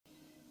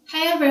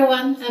Hi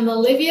everyone, I'm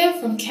Olivia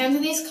from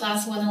Cantonese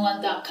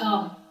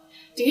Class101.com.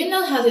 Do you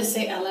know how to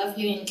say I love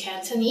you in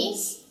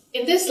Cantonese?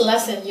 In this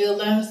lesson, you'll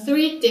learn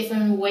 3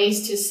 different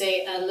ways to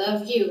say I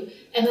love you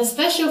and a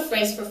special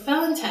phrase for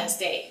Valentine's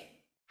Day.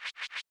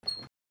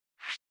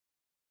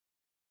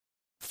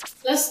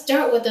 Let's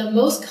start with the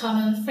most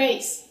common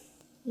phrase.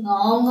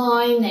 我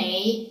愛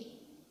你，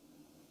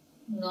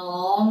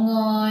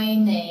我愛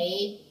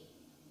你.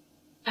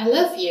 I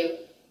love you.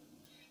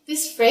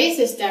 This phrase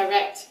is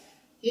direct.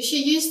 You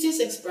should use this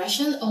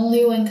expression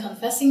only when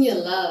confessing your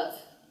love.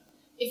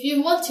 If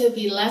you want to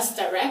be less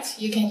direct,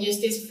 you can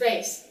use this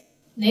phrase.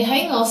 你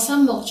喺我心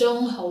目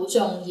中好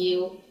重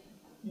要。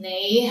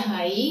你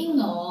喺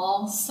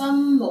我心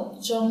目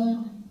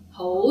中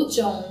好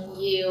重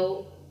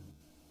要.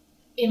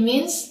 It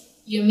means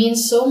you mean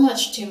so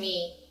much to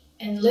me,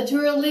 and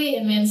literally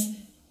it means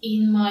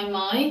in my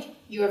mind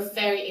you're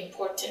very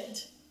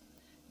important.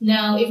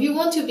 Now, if you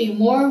want to be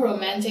more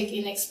romantic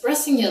in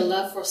expressing your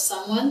love for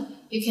someone,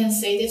 you can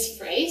say this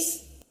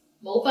phrase.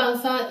 冇辦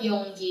法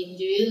用言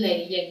語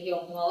嚟形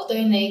容我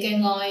對你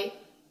嘅愛。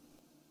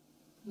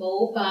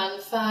冇辦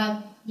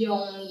法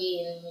用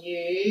言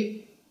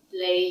語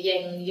嚟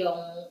形容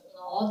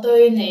我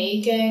對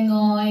你嘅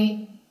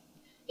愛.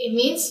 It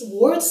means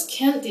words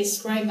can't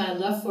describe my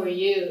love for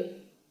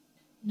you.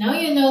 Now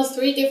you know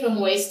 3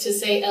 different ways to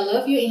say I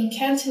love you in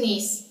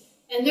Cantonese.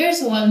 And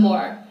there's one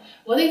more.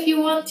 What if you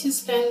want to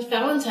spend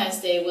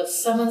Valentine's Day with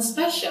someone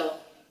special?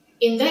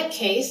 In that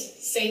case,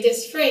 say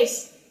this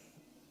phrase.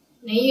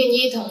 你願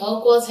意同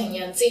我過情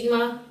人節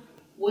嗎?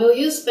 Will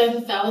you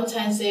spend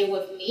Valentine's Day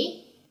with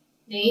me?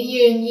 你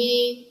願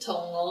意同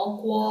我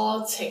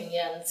過情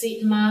人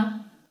節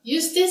嗎?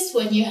 Use this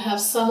when you have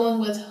someone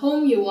with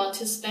whom you want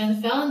to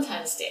spend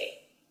Valentine's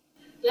Day.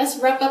 Let's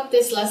wrap up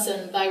this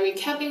lesson by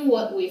recapping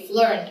what we've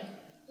learned.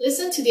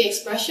 Listen to the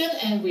expression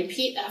and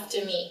repeat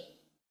after me.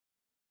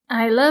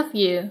 I love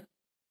you.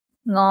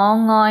 我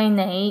愛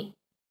你。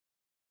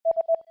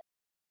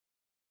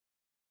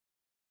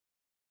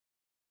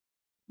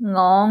我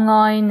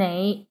愛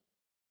你。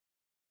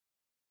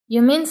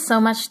You mean so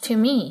much to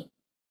me.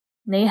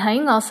 你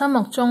喺我心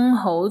目中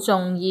好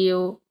重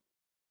要。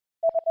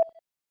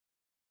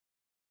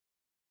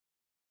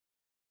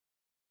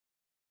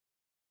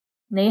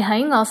你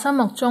喺我心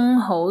目中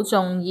好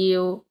重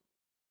要。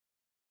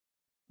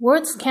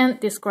Words can't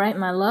describe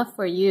my love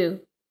for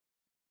you.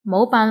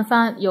 冇辦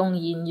法用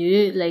言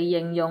語嚟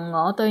形容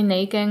我對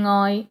你嘅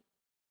愛。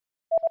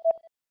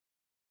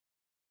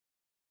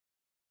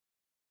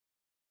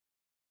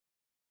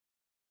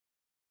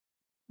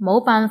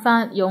冇辦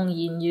法用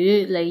言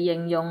語嚟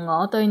形容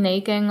我對你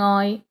嘅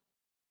愛。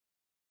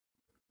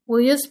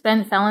Will you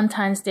spend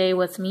Valentine's Day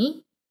with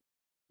me?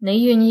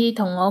 你願意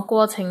同我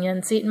過情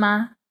人節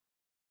嗎？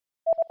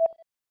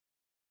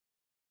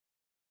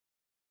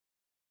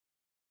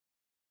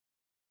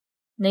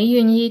你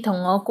願意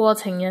同我過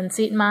情人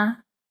節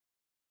嗎？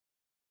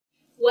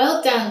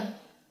 Well done!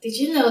 Did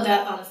you know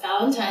that on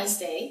Valentine's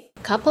Day,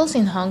 couples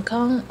in Hong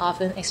Kong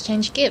often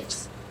exchange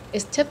gifts?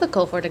 It's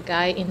typical for the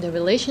guy in the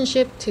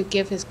relationship to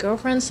give his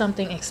girlfriend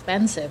something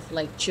expensive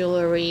like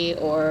jewelry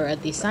or a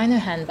designer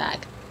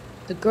handbag.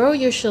 The girl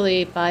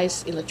usually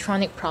buys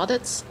electronic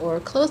products or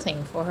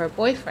clothing for her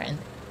boyfriend.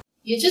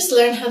 You just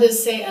learned how to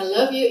say I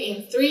love you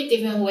in 3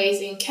 different ways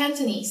in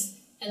Cantonese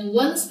and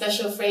 1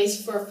 special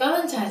phrase for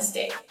Valentine's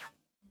Day.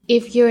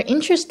 If you're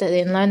interested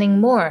in learning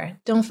more,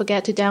 don't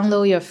forget to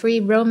download your free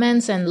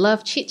romance and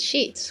love cheat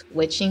sheet,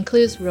 which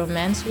includes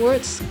romance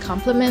words,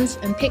 compliments,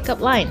 and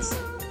pickup lines.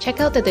 Check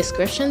out the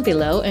description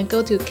below and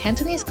go to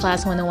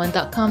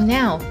CantoneseClass101.com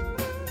now.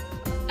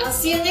 I'll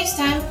see you next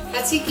time.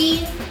 下次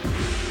見